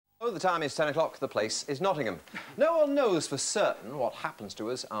Hello, the time is 10 o'clock, the place is Nottingham. No one knows for certain what happens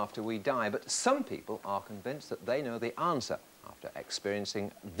to us after we die, but some people are convinced that they know the answer after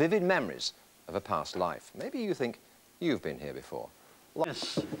experiencing vivid memories of a past life. Maybe you think you've been here before.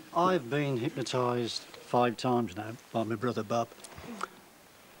 Yes, I've been hypnotised 5 times now by my brother Bob.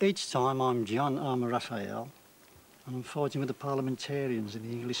 Each time I'm John, I'm a Raphael, and I'm fighting with the parliamentarians in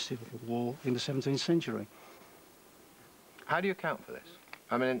the English Civil War in the 17th century. How do you account for this?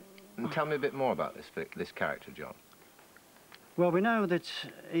 I mean, tell me a bit more about this character, John. Well, we know that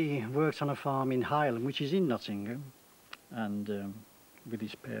he worked on a farm in Hulme, which is in Nottingham, and with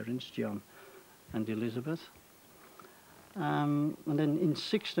his parents, John and Elizabeth. And then in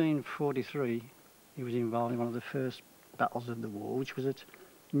 1643, he was involved in one of the first battles of the war, which was at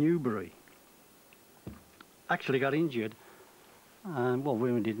Newbury. Actually got injured, and well,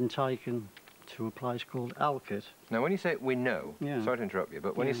 wounded and taken to a place called Alcott. Now, when you say we know, Yeah. sorry to interrupt you,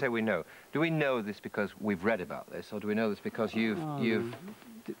 but when you say we know, do we know this because we've read about this, or do we know this because you've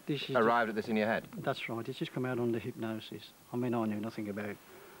arrived at this in your head? That's right, it's just come out under hypnosis. I mean, I knew nothing about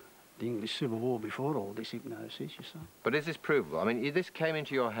the English Civil War before all this hypnosis, you see. But is this provable? I mean, this came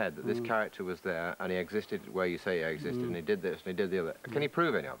into your head that this character was there and he existed where you say he existed and he did this and he did the other. Can you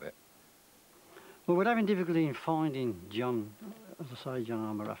prove any of it? Well, we're having difficulty in finding John, as I say, John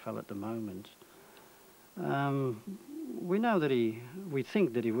Armour Raphael at the moment. We know that we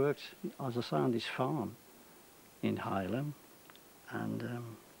think that he worked, as I say, on this farm in Hulme, and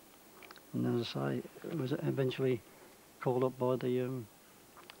as I say, it was eventually called up by the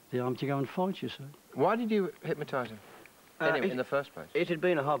army to go and fight, you see. Why did you hypnotise him in the first place? It had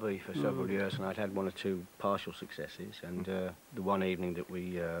been a hobby for several years, and I'd had 1 or 2 partial successes, and the one evening that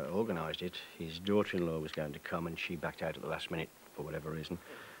we organised it, his daughter-in-law was going to come, and she backed out at the last minute for whatever reason,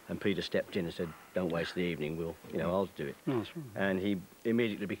 and Peter stepped in and said, "Don't waste the evening, I'll do it." Oh, that's right. And he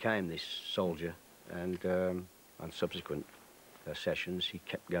immediately became this soldier, and on subsequent sessions he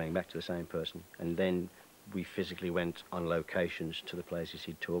kept going back to the same person, and then we physically went on locations to the places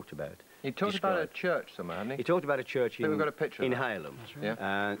he'd talked about. He talked about a church somewhere, hadn't he? He talked about a church in we've got a picture in of that. Hulme. Yeah.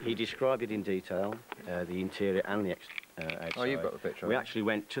 And he described it in detail, the interior and the outside. Oh, you've got the picture. We actually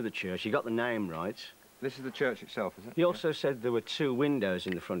went to the church. He got the name right. This is the church itself, is it? He also said there were 2 windows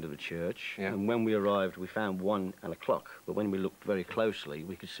in the front of the church, and when we arrived we found 1 and a clock, but when we looked very closely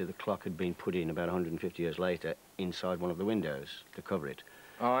we could see the clock had been put in about 150 years later inside one of the windows to cover it.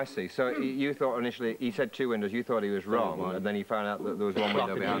 Oh, I see. So you thought initially, he said 2 windows, you thought he was wrong, and then he found out that there was 1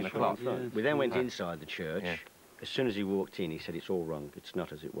 window behind the clock. Yeah. We then went inside the church. Yeah. As soon as he walked in, he said, "It's all wrong, it's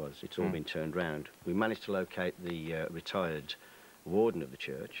not as it was, it's all been turned round." We managed to locate the retired warden of the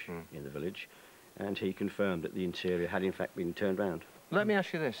church in the village, and he confirmed that the interior had in fact been turned round. Let me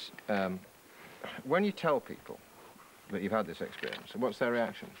ask you this. When you tell people that you've had this experience, what's their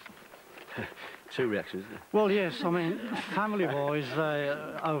reaction? 2 reactions. Well, yes, I mean, family-wise,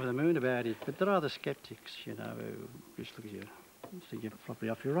 they're over the moon about it, but there are the sceptics, who just look at you, so you're probably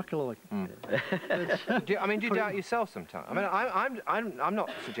off your rocker, like. Do you doubt yourself sometimes? I mean, I'm not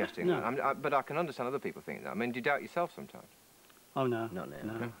suggesting that, but I can understand other people thinking that. I mean, do you doubt yourself sometimes? Oh, no. Not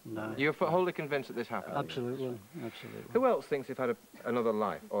now. No. You're wholly convinced that this happened? Absolutely, absolutely. Who else thinks they've had another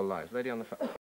life or lives? Lady on the